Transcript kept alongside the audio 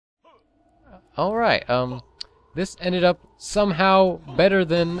Alright, this ended up somehow better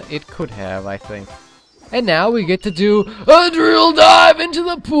than it could have, I think. And now we get to do a drill dive into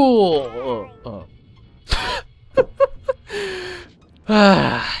the pool!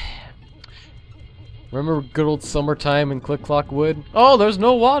 Remember good old summertime in Click Clock Wood? Oh, there's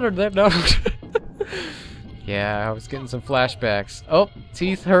no water there, no. Yeah, I was getting some flashbacks. Oh,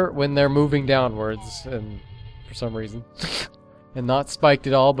 teeth hurt when they're moving downwards, and for some reason. And not spiked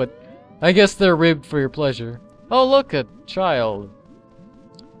at all, but I guess they're ribbed for your pleasure. Oh, look, a child.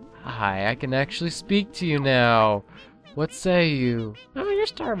 Hi, I can actually speak to you now. What say you? Oh, you're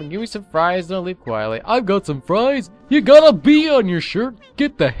starving. Give me some fries and I'll leave quietly. I've got some fries. You got a bee on your shirt.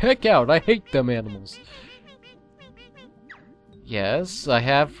 Get the heck out. I hate them animals. Yes, I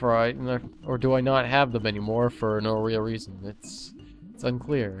have fries. Or do I not have them anymore for no real reason? It's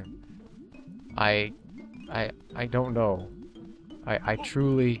unclear. I don't know. I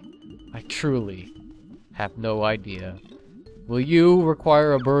truly have no idea. Will you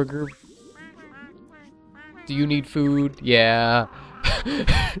require a burger? Do you need food? Yeah.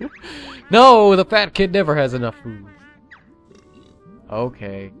 No, the fat kid never has enough food.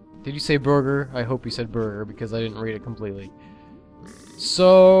 Okay. Did you say burger? I hope you said burger because I didn't read it completely.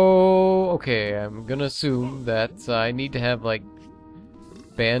 So, okay, I'm gonna assume that I need to have, like,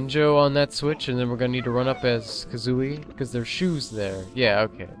 Banjo on that switch, and then we're gonna need to run up as Kazooie because there's shoes there. Yeah,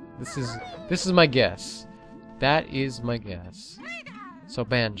 okay. This is my guess. That is my guess. So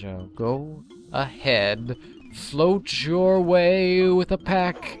Banjo, go ahead, float your way with a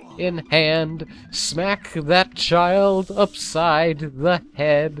pack in hand, smack that child upside the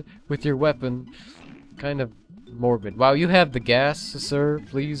head with your weapon. Kind of morbid. Wow, you have the gas, sir.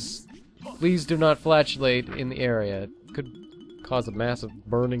 Please do not flatulate in the area. It could cause a massive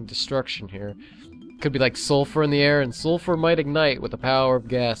burning destruction here. Could be like sulfur in the air, and sulfur might ignite with the power of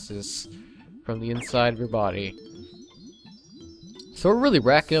gases from the inside of your body. So we're really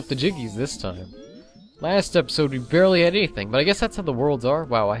racking up the jiggies this time. Last episode we barely had anything, but I guess that's how the worlds are.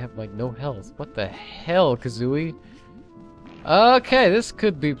 Wow, I have like no health. What the hell, Kazooie? Okay, this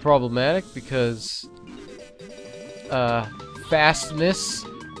could be problematic because fastness.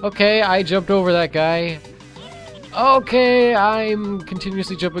 Okay, I jumped over that guy. Okay, I'm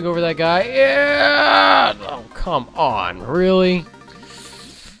continuously jumping over that guy. Yeah! Oh, come on, really?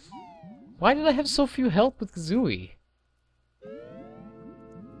 Why did I have so few health with Kazooie?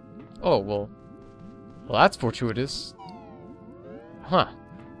 Oh, well, that's fortuitous. Huh.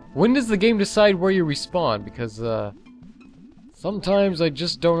 When does the game decide where you respawn? Because, sometimes I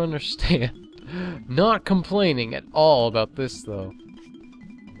just don't understand. Not complaining at all about this, though.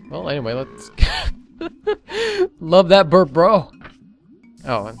 Well, anyway, let's... Love that burp, bro!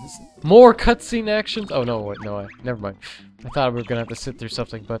 Oh, more cutscene actions? Oh, no, wait, no, never mind. I thought we were gonna have to sit through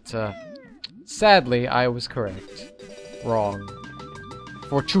something, but, sadly, I was correct. Wrong.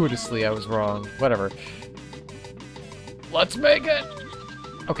 Fortuitously, I was wrong. Whatever. Let's make it!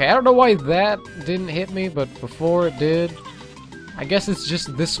 Okay, I don't know why that didn't hit me, but before it did, I guess it's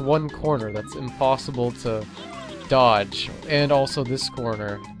just this one corner that's impossible to dodge, and also this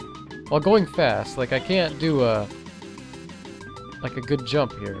corner. While going fast, like I can't do a good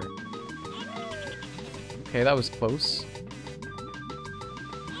jump here. Okay, that was close.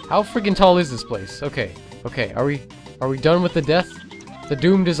 How freaking tall is this place? Okay, are we done with the death? The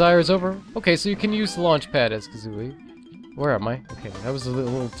doom desire is over? Okay, so you can use the launch pad as Kazooie. Where am I? Okay, that was a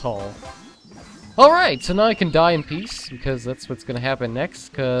little tall. Alright, so now I can die in peace, because that's what's gonna happen next,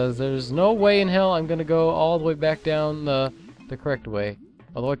 because there's no way in hell I'm gonna go all the way back down the correct way.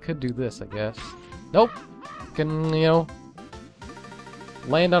 Although I could do this, I guess. Nope! Can, you know,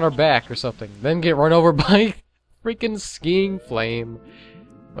 land on our back or something. Then get run over by freaking skiing flame.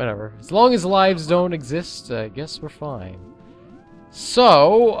 Whatever. As long as lives don't exist, I guess we're fine.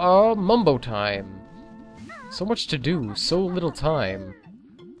 So, Mumbo time. So much to do, so little time.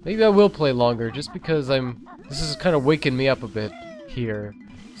 Maybe I will play longer, just because this is kind of waking me up a bit here.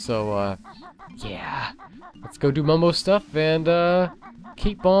 So, yeah. Let's go do Mumbo stuff and,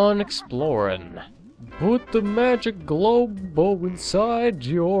 keep on exploring. Put the magic globo inside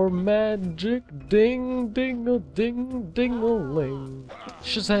your magic ding-ding-a-ding-ding-a-ling.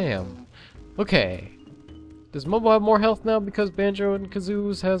 Shazam. Okay. Does Mumbo have more health now because Banjo and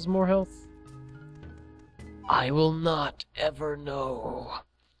Kazooie's has more health? I will not ever know.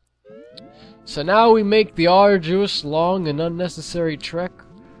 So now we make the arduous, long, and unnecessary trek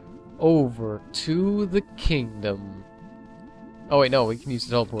over to the kingdom. Oh wait, no, we can use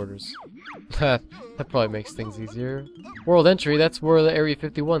the teleporters. That probably makes things easier. World entry, that's where the Area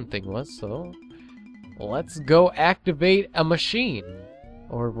 51 thing was, so... let's go activate a machine.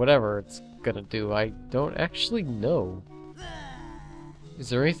 Or whatever it's gonna do. I don't actually know. Is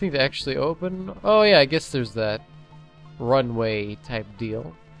there anything to actually open? Oh yeah, I guess there's that runway type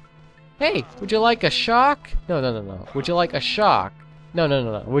deal. Hey, would you like a shock? No, no, no, no. Would you like a shock? No, no,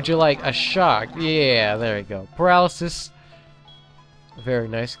 no, no. Would you like a shock? Yeah, there you go. Paralysis. A very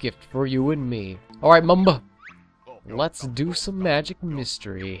nice gift for you and me. Alright, Mumba. Let's do some magic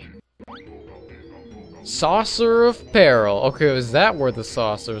mystery. Saucer of Peril. Okay, is that where the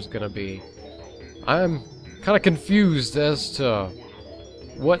saucer is gonna be? I'm kind of confused as to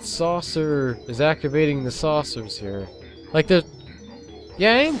what saucer is activating the saucers here. Like the...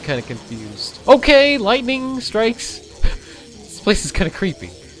 Yeah, I am kind of confused. Okay, lightning strikes. This place is kind of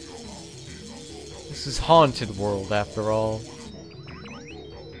creepy. This is haunted world after all.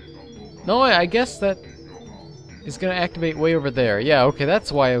 No, I guess that is gonna activate way over there. Yeah, okay,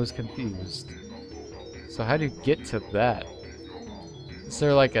 that's why I was confused. So how do you get to that? Is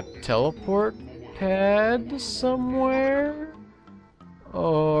there like a teleport pad somewhere?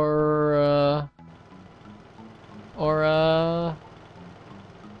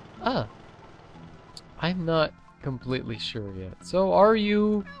 I'm not completely sure yet. So are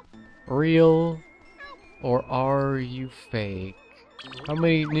you real or are you fake? How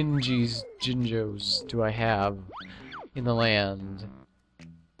many Jinjos do I have in the land?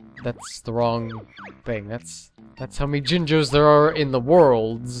 That's the wrong thing. That's how many Jinjos there are in the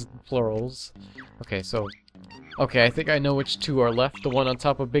worlds, plurals. Okay, so... Okay, I think I know which two are left. The one on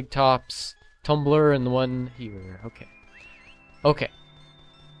top of Big Top's tumbler and the one here. Okay. Okay.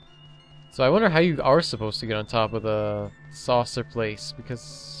 So I wonder how you are supposed to get on top of the saucer place,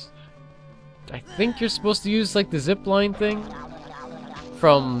 because... I think you're supposed to use, like, the zipline thing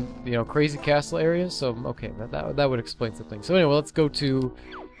from, you know, Crazy Castle areas, so, okay, that would explain something. So anyway, let's go to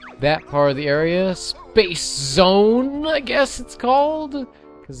that part of the area. Space Zone, I guess it's called?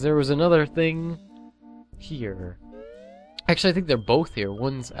 Because there was another thing here. Actually, I think they're both here.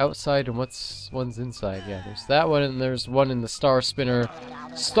 One's outside and one's inside. Yeah, there's that one and there's one in the Star Spinner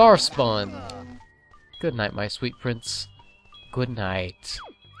Star Spawn. Good night, my sweet prince. Good night.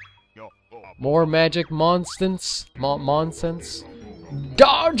 More magic monstance. Monsense.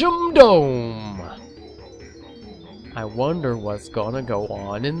 Dodge 'em Dome! I wonder what's gonna go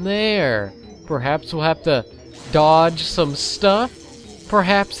on in there. Perhaps we'll have to dodge some stuff.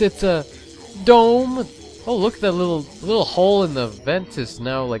 Perhaps it's a dome. Oh, look at that little hole in the vent is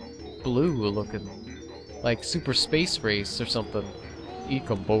now like blue looking. Like Super Space Race or something.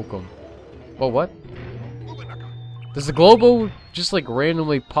 Eekum bokum. Oh, what? Does the Globo just like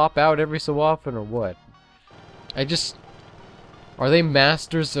randomly pop out every so often or what? Are they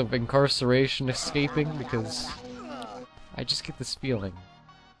masters of incarceration escaping? Because I just get this feeling.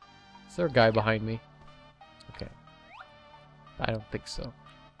 Is there a guy behind me? Okay. I don't think so.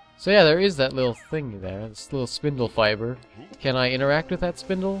 So yeah, there is that little thing there, this little spindle fiber. Can I interact with that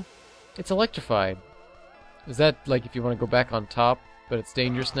spindle? It's electrified. Is that like if you want to go back on top, but it's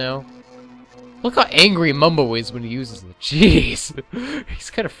dangerous now? Look how angry Mumbo is when he uses it. Jeez! He's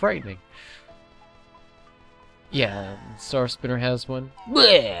kind of frightening. Yeah, Star Spinner has one.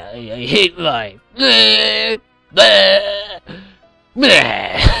 Bleh, I hate life. Bleh, bleh,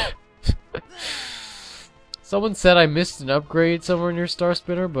 bleh. Someone said I missed an upgrade somewhere near Star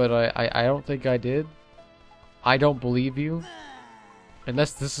Spinner, but I don't think I did. I don't believe you.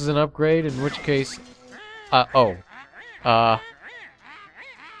 Unless this is an upgrade, in which case...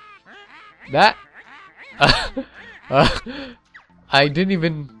 That... I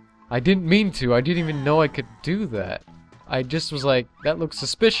didn't mean to. I didn't even know I could do that. I just was like, that looks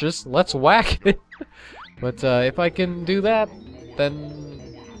suspicious. Let's whack it. But if I can do that,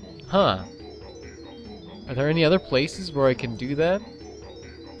 then... Huh. Are there any other places where I can do that?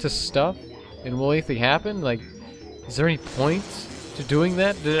 To stuff? And will anything happen? Like, is there any point to doing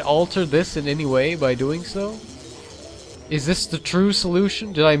that? Did it alter this in any way by doing so? Is this the true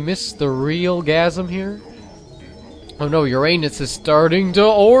solution? Did I miss the real gasm here? Oh no, Uranus is starting to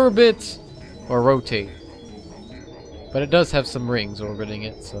orbit! Or rotate. But it does have some rings orbiting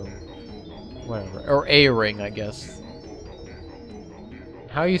it, so... whatever. Or a ring, I guess.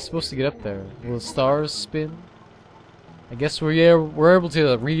 How are you supposed to get up there? Will the stars spin? I guess we're able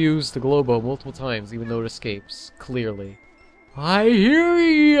to reuse the Globo multiple times, even though it escapes. Clearly. I hear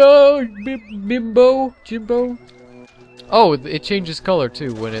you, Jimbo. Oh, it changes color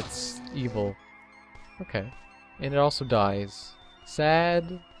too when it's evil. Okay. And it also dies.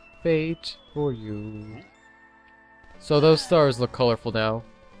 Sad fate for you. So those stars look colorful now.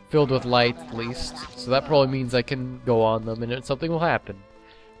 Filled with light, at least. So that probably means I can go on them and something will happen.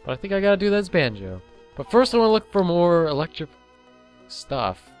 But I think I gotta do that as Banjo. But first I want to look for more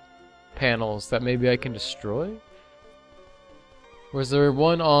stuff. Panels that maybe I can destroy? Or is there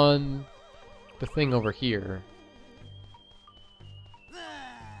one on the thing over here?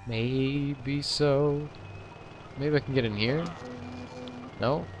 Maybe so. Maybe I can get in here?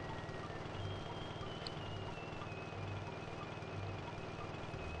 No?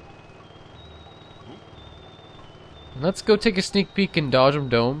 Let's go take a sneak peek in Dodgem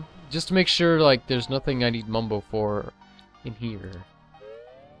Dome, just to make sure like there's nothing I need Mumbo for in here.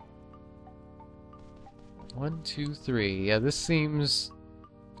 1, 2, 3. Yeah, this seems...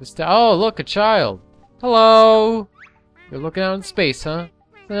 Oh, look, a child! Hello! You're looking out in space, huh?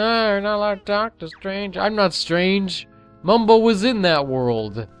 You're not allowed to talk to strange. I'm not strange. Mumbo was in that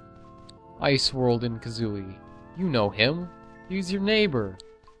world. Ice World in Kazooie. You know him. He's your neighbor.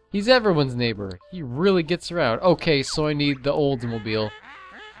 He's everyone's neighbor. He really gets around. Okay, so I need the Oldsmobile.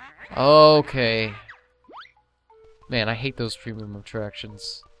 Okay. Man, I hate those premium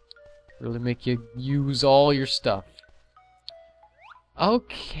attractions. Really make you use all your stuff.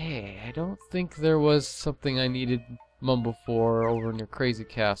 Okay, I don't think there was something I needed Mumbo for over near Crazy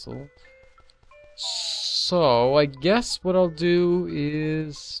Castle. So, I guess what I'll do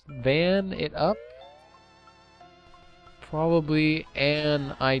is van it up. Probably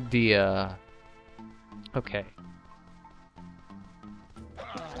an idea. Okay.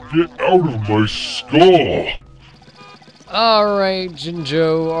 Get out of my skull! Alright,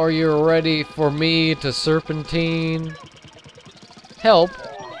 Jinjo, are you ready for me to serpentine? Help?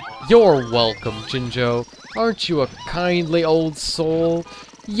 You're welcome, Jinjo. Aren't you a kindly old soul?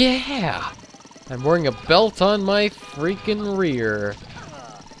 Yeah! I'm wearing a belt on my freaking rear.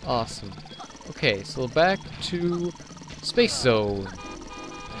 Awesome. Okay, so back to Space Zone.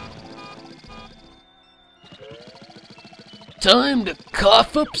 Time to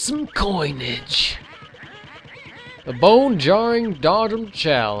cough up some coinage. The bone-jarring Dodgem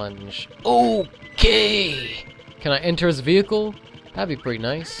Challenge. Okay. Can I enter his vehicle? That'd be pretty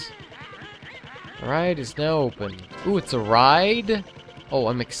nice. The ride is now open. Ooh, it's a ride? Oh,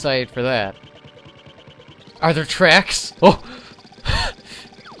 I'm excited for that. Are there tracks? Oh!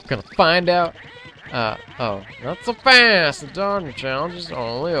 Gonna find out. Oh. Not so fast! The Dodgem Challenge is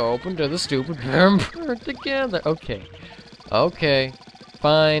only open to the stupid member together. Okay. Okay.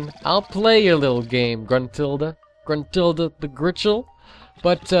 Fine. I'll play your little game, Gruntilda. Gruntilda the Gritchel.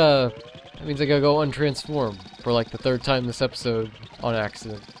 But, that means I gotta go untransform for like the 3rd time this episode on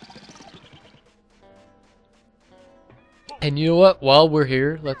accident. And you know what? While we're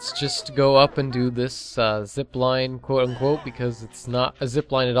here, let's just go up and do this zip line, quote unquote, because it's not a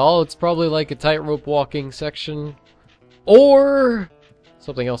zip line at all. It's probably like a tightrope walking section or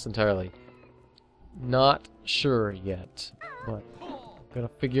something else entirely. Not sure yet, but I'm gonna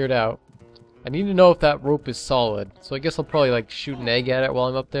figure it out. I need to know if that rope is solid, so I guess I'll probably like shoot an egg at it while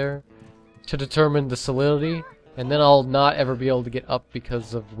I'm up there to determine the solidity, and then I'll not ever be able to get up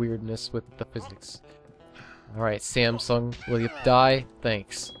because of weirdness with the physics. Alright, Samsung, will you die?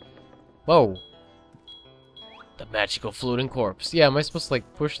 Thanks. Whoa! The magical floating corpse. Yeah, am I supposed to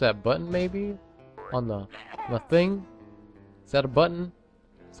like push that button maybe? On the thing? Is that a button?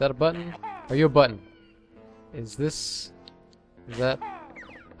 Is that a button? Are you a button? Is that...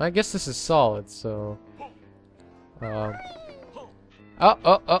 I guess this is solid, so... Oh,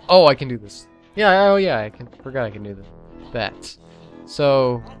 I can do this. Yeah, oh yeah, forgot I can do that.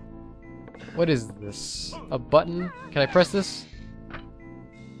 So... What is this? A button? Can I press this?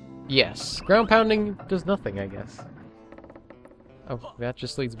 Yes. Ground pounding does nothing, I guess. Oh, that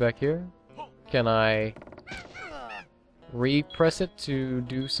just leads back here. Can I re-press it to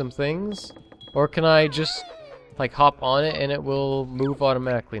do some things? Or can I just, like, hop on it and it will move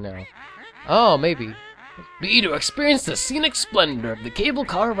automatically now? Oh, maybe. B to experience the scenic splendor of the cable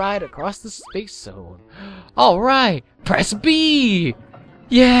car ride across the space zone. Alright, press B!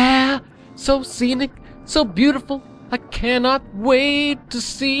 Yeah! So scenic, so beautiful, I cannot wait to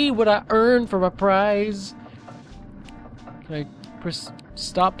see what I earn for my prize. Can I press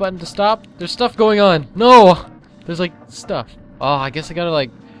stop button to stop? There's stuff going on. No! There's like stuff. Oh, I guess I gotta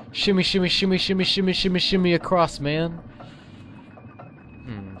like shimmy, shimmy, shimmy, shimmy, shimmy, shimmy, shimmy across, man.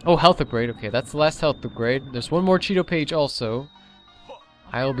 Oh, health upgrade. Okay, that's the last health upgrade. There's one more Cheeto page also.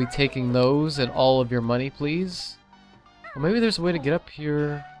 I'll be taking those and all of your money, please. Well, maybe there's a way to get up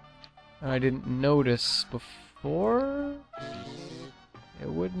here I didn't notice before? It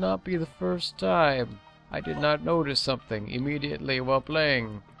would not be the first time. I did not notice something immediately while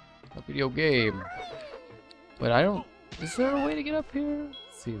playing a video game. But I don't... Is there a way to get up here?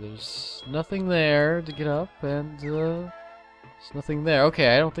 Let's see, there's nothing there to get up, and there's nothing there.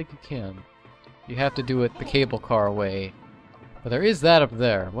 Okay, I don't think you can. You have to do it the cable car way. But there is that up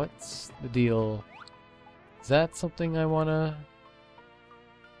there. What's the deal? Is that something I wanna...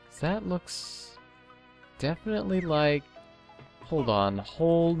 That looks definitely like... Hold on.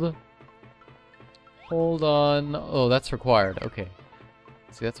 Hold on. Oh, that's required. Okay.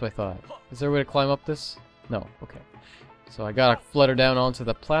 See, that's what I thought. Is there a way to climb up this? No. Okay. So I gotta flutter down onto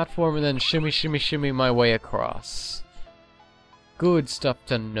the platform and then shimmy, shimmy, shimmy my way across. Good stuff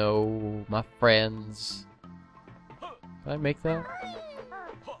to know, my friends. Did I make that?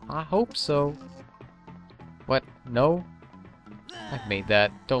 I hope so. What? No? I made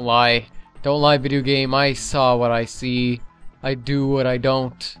that. Don't lie. Don't lie, video game. I saw what I see. I do what I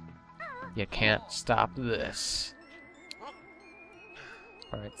don't. You can't stop this.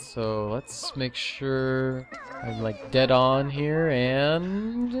 Alright, so let's make sure I'm like dead on here,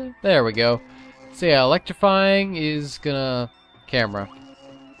 and there we go. So yeah, electrifying is gonna... Camera.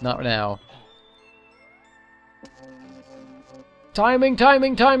 Not now. Timing,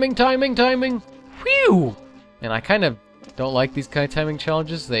 timing, timing, timing, timing! Whew! And I kind of don't like these kind of timing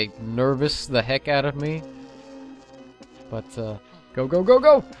challenges. They nervous the heck out of me. But, go, go, go,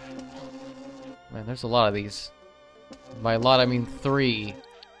 go! Man, there's a lot of these. By a lot, I mean 3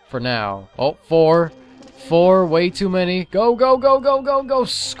 for now. Oh, 4. 4, way too many. Go, go, go, go, go, go!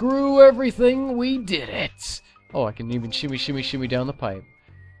 Screw everything, we did it! Oh, I can even shimmy, shimmy, shimmy down the pipe.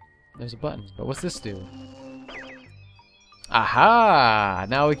 There's a button, but what's this do? Aha!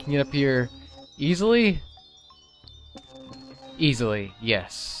 Now we can get up here easily? Easily,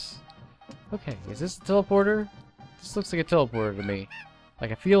 yes. Okay, is this a teleporter? This looks like a teleporter to me.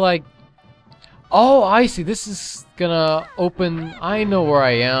 Like, I feel like... Oh, I see. This is gonna open... I know where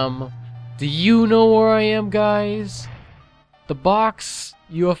I am. Do you know where I am, guys? The box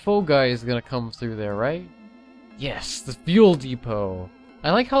UFO guy is gonna come through there, right? Yes, the fuel depot.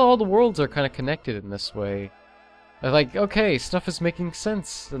 I like how all the worlds are kind of connected in this way. I'm like, okay, stuff is making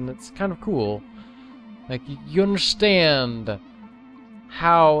sense, and it's kind of cool. Like, you understand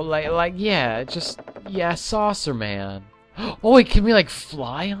how, like, yeah, just, yeah, Saucer Man. Oh, wait, can we, like,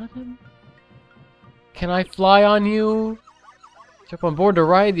 fly on him? Can I fly on you? Jump on board to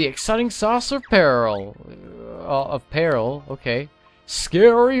ride the exciting Saucer Peril. Of Peril, okay.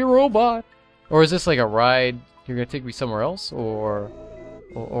 Scary robot. Or is this like a ride? You're gonna take me somewhere else, or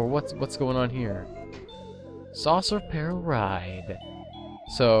what's going on here? Saucer Peril ride.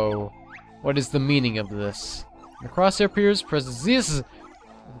 So, what is the meaning of this? The crosshair appears. Press this. The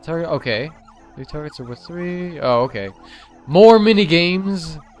target. Okay. New targets are with 3. Oh, okay. More mini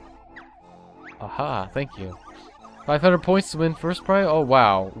games. Aha! Thank you. 500 points to win first prize. Oh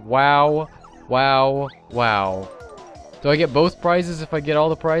wow! Wow! Wow! Wow! Do I get both prizes if I get all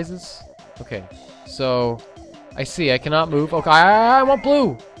the prizes? Okay. So, I see. I cannot move. Okay, I want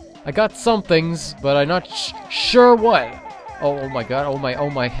blue. I got some things, but I'm not sure what. Oh my god. Oh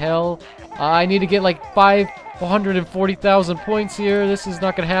my hell. I need to get like 540,000 points here. This is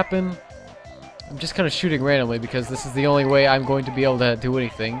not gonna happen. I'm just kind of shooting randomly because this is the only way I'm going to be able to do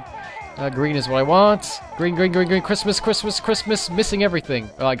anything. Green is what I want. Green, green, green, green. Christmas, Christmas, Christmas. Missing everything.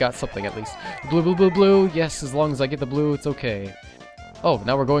 Oh, I got something at least. Blue, blue, blue, blue. Yes, as long as I get the blue, it's okay. Oh,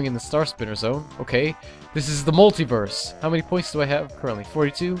 now we're going in the Star Spinner Zone. Okay. This is the multiverse. How many points do I have currently?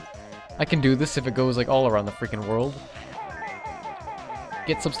 42? I can do this if it goes like all around the freaking world.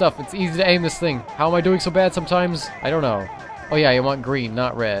 Get some stuff. It's easy to aim this thing. How am I doing so bad sometimes? I don't know. Oh yeah, you want green,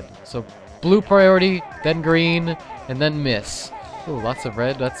 not red. So blue priority, then green, and then miss. Oh, lots of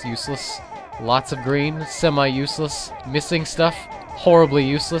red. That's useless. Lots of green. Semi-useless. Missing stuff. Horribly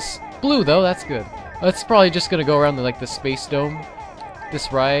useless. Blue, though. That's good. That's probably just going to go around the, like, the Space Dome.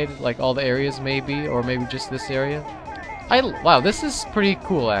 This ride. Like, all the areas, maybe. Or maybe just this area. Wow, this is pretty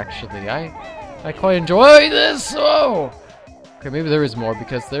cool, actually. I quite enjoy this. Oh! Okay, maybe there is more,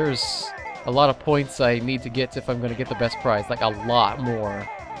 because there's a lot of points I need to get if I'm going to get the best prize. Like, a lot more.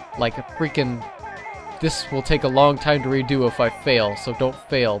 Like, a freaking... This will take a long time to redo if I fail, so don't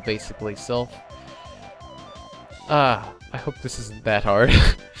fail, basically, self. I hope this isn't that hard.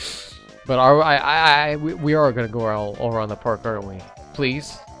 But we are gonna go all around the park, aren't we?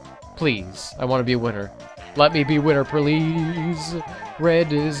 Please? Please. I want to be a winner. Let me be winner, please.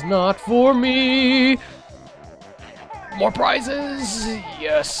 Red is not for me. More prizes!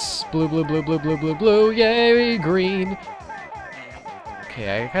 Yes! Blue, blue, blue, blue, blue, blue, blue. Yay! Green.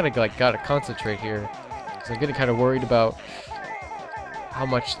 Okay, I kind of like gotta concentrate here. I'm getting kind of worried about how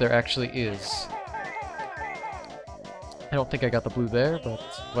much there actually is. I don't think I got the blue there, but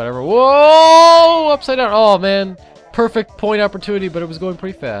whatever. Whoa! Upside down. Oh, man. Perfect point opportunity, but it was going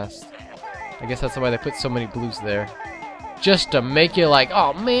pretty fast. I guess that's why they put so many blues there. Just to make you like,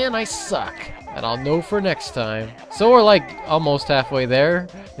 oh, man, I suck. And I'll know for next time. So we're like almost halfway there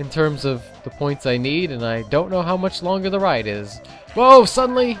in terms of the points I need, and I don't know how much longer the ride is. Whoa,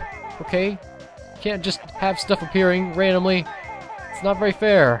 suddenly! Okay. Can't just have stuff appearing randomly. It's not very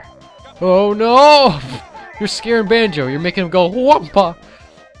fair. Oh no! You're scaring Banjo. You're making him go whoompa!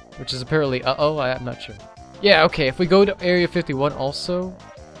 Which is apparently uh-oh, I'm not sure. Yeah, okay, if we go to Area 51 also,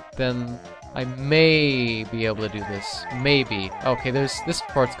 then I may be able to do this. Maybe. Okay, this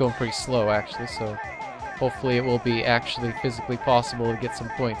part's going pretty slow actually, so hopefully it will be actually physically possible to get some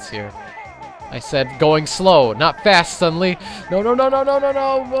points here. I said going slow, not fast suddenly. No, no, no, no, no, no,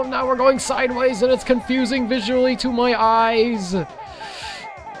 no. Well, now we're going sideways and it's confusing visually to my eyes.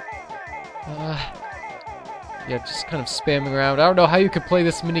 Yeah, just kind of spamming around. I don't know how you could play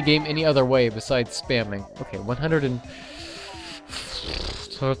this minigame any other way besides spamming. Okay,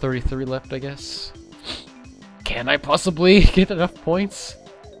 133 left, I guess. Can I possibly get enough points?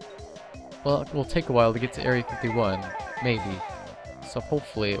 Well, it will take a while to get to Area 51, maybe. So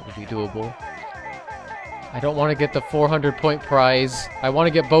hopefully it will be doable. I don't want to get the 400-point prize. I want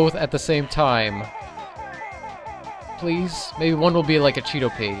to get both at the same time. Please? Maybe one will be like a Cheeto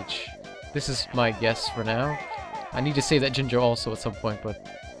page. This is my guess for now. I need to save that ginger also at some point, but...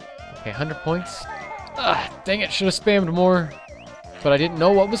 Okay, 100 points? Ah, dang it, should have spammed more. But I didn't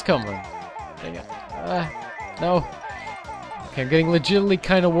know what was coming. Dang it. No. Okay, I'm getting legitimately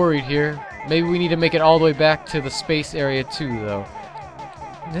kind of worried here. Maybe we need to make it all the way back to the space area too, though.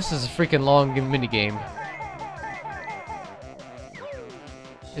 This is a freaking long minigame.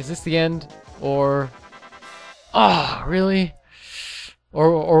 Is this the end? Or... Ah, really?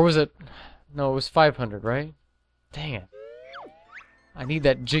 Or was it... No, it was 500, right? Dang it. I need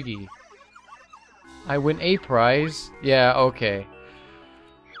that Jiggy. I win a prize? Yeah, okay.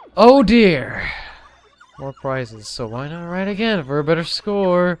 Oh dear! More prizes, so why not ride again for a better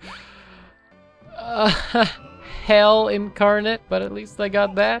score? Hell incarnate, but at least I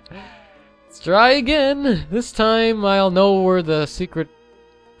got that. Let's try again! This time I'll know where the secret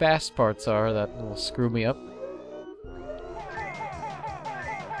fast parts are that will screw me up.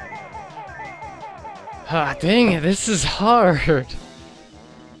 Ah, dang it, this is hard.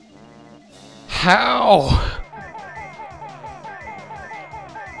 How?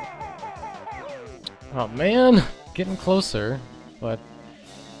 Oh man, getting closer, but...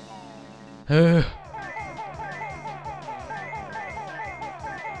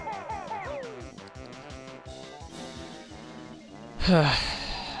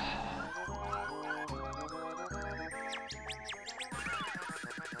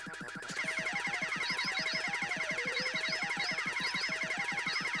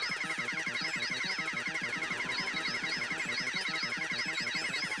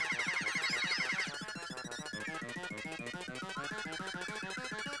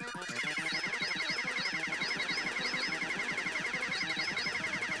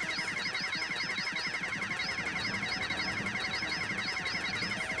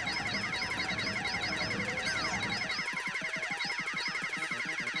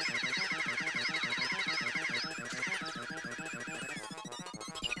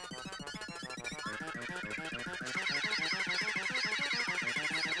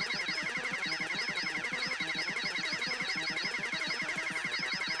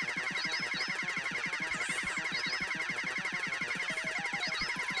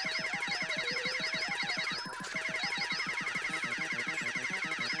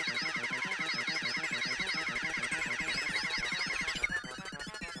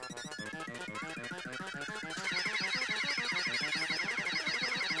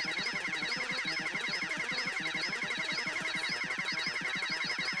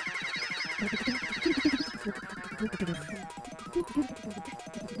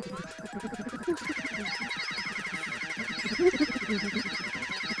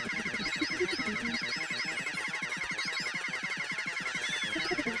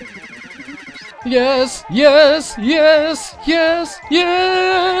 Yes, yes, yes, yes,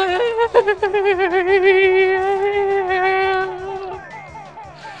 yeah.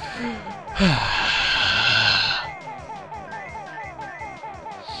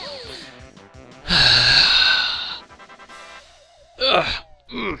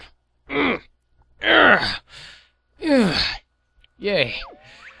 Yay.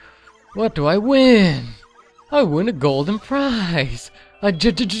 What do I win? I win a golden prize. A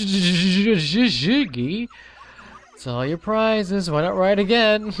jiggy. It's all your prizes. Why not ride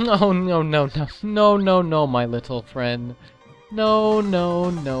again? Oh, no, no, no. No, no, no, my little friend. No, no,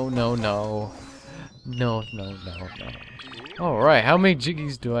 no, no, no. No, no, no, no. Alright, how many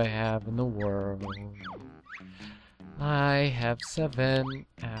jiggies do I have in the world? I have 7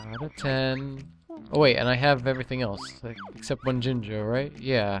 out of 10. Oh wait, and I have everything else, like, except one Jinjo, right?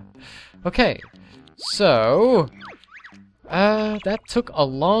 Yeah. Okay, so... that took a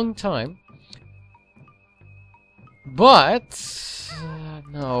long time. But...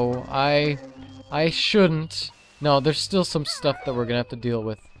 no, I shouldn't. No, there's still some stuff that we're gonna have to deal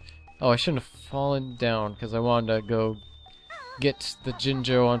with. Oh, I shouldn't have fallen down, because I wanted to go get the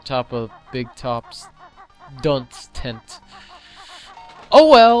Jinjo on top of Big Top's Dunt's tent. Oh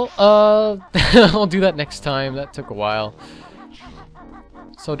well, I'll do that next time. That took a while.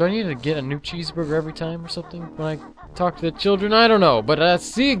 So do I need to get a new cheeseburger every time or something when I talk to the children? I don't know, but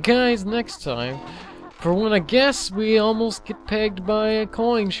see you guys next time. For when I guess we almost get pegged by a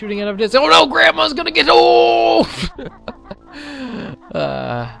coin shooting out of this. Oh no, Grandma's gonna get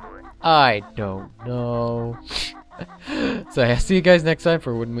I don't know. So yeah, see you guys next time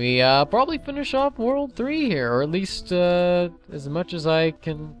for when we probably finish off World 3 here, or at least as much as I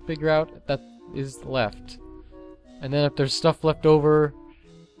can figure out that is left. And then if there's stuff left over,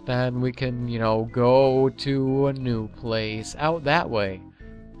 then we can, you know, go to a new place out that way.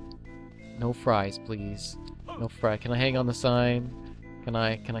 No fries, please. No fry. Can I hang on the sign? Can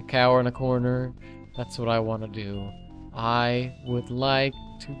I cower in a corner? That's what I want to do. I would like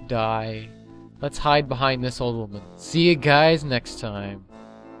to die. Let's hide behind this old woman. See you guys next time.